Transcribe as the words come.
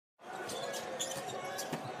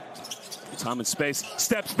Time and space,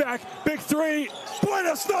 steps back, big three.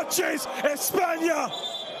 Buenas noches, España.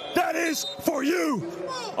 That is for you.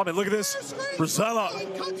 I mean, look at this.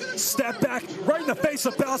 Brizuela, step back, right in the face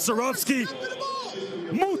of Balcerovski.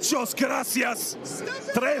 Muchos gracias.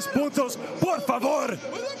 3 puntos, por favor.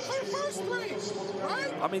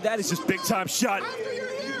 I mean, that is just big time shot.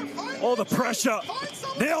 All the pressure,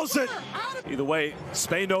 nails it. Either way,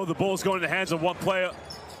 Spain know the ball's going in the hands of one player,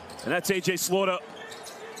 and that's AJ Slaughter.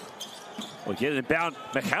 We'll get it inbound.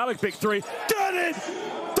 Michalak, big three. Got it!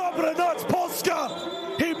 Dobra noc,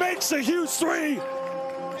 Polska! He makes a huge three.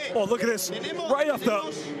 Oh, look at this. Right off the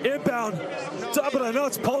inbound. Dobra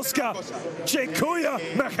noc, Polska.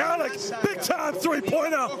 Dziękuję, Michalak. Big time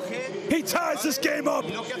three-pointer. He ties this game up.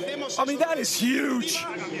 I mean, that is huge.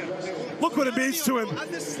 Look what it means to him.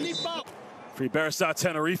 FIBA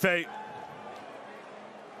Tenerife.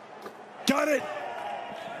 Got it.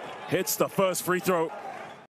 Hits the first free throw.